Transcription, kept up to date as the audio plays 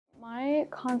My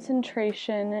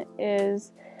concentration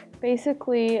is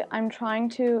basically I'm trying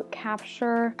to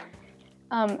capture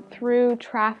through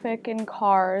traffic and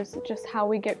cars just how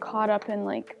we get caught up in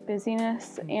like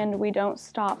busyness and we don't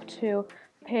stop to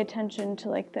pay attention to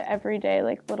like the everyday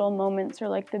like little moments or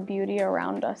like the beauty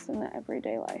around us in the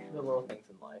everyday life. The little things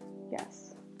in life.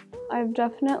 Yes. I've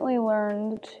definitely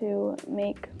learned to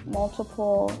make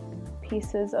multiple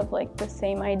pieces of like the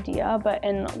same idea but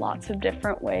in lots of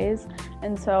different ways,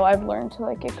 and so I've learned to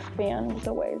like expand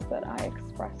the ways that I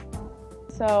express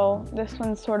that. So this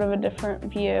one's sort of a different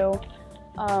view.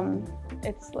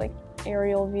 It's like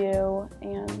aerial view,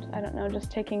 and I don't know,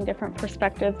 just taking different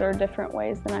perspectives or different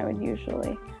ways than I would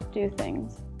usually do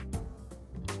things.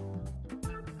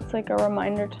 It's like a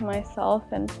reminder to myself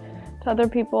and to other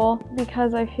people,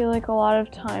 because I feel like a lot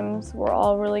of times we're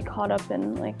all really caught up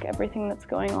in like everything that's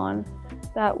going on,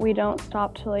 that we don't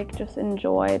stop to like just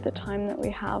enjoy the time that we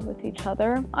have with each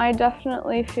other. I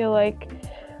definitely feel like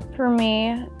for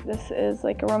me this is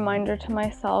like a reminder to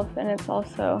myself, and it's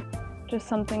also just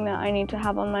something that I need to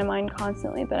have on my mind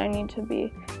constantly, that I need to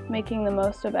be making the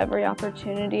most of every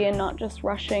opportunity and not just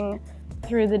rushing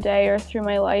through the day or through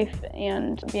my life,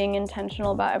 and being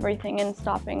intentional about everything and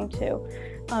stopping to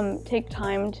take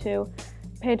time to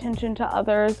pay attention to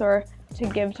others or to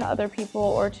give to other people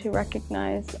or to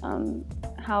recognize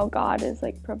how God is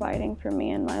like providing for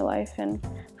me in my life and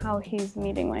how He's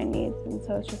meeting my needs. And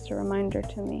so it's just a reminder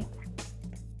to me.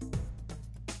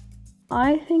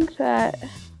 I think that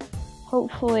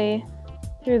hopefully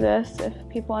through this, if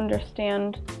people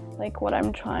understand like what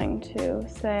I'm trying to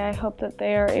say, I hope that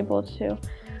they are able to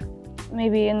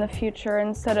maybe in the future,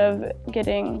 instead of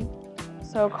getting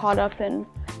so caught up in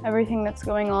everything that's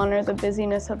going on or the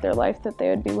busyness of their life, that they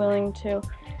would be willing to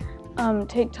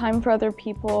take time for other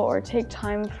people or take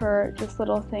time for just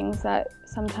little things that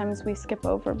sometimes we skip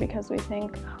over because we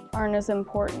think aren't as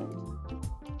important.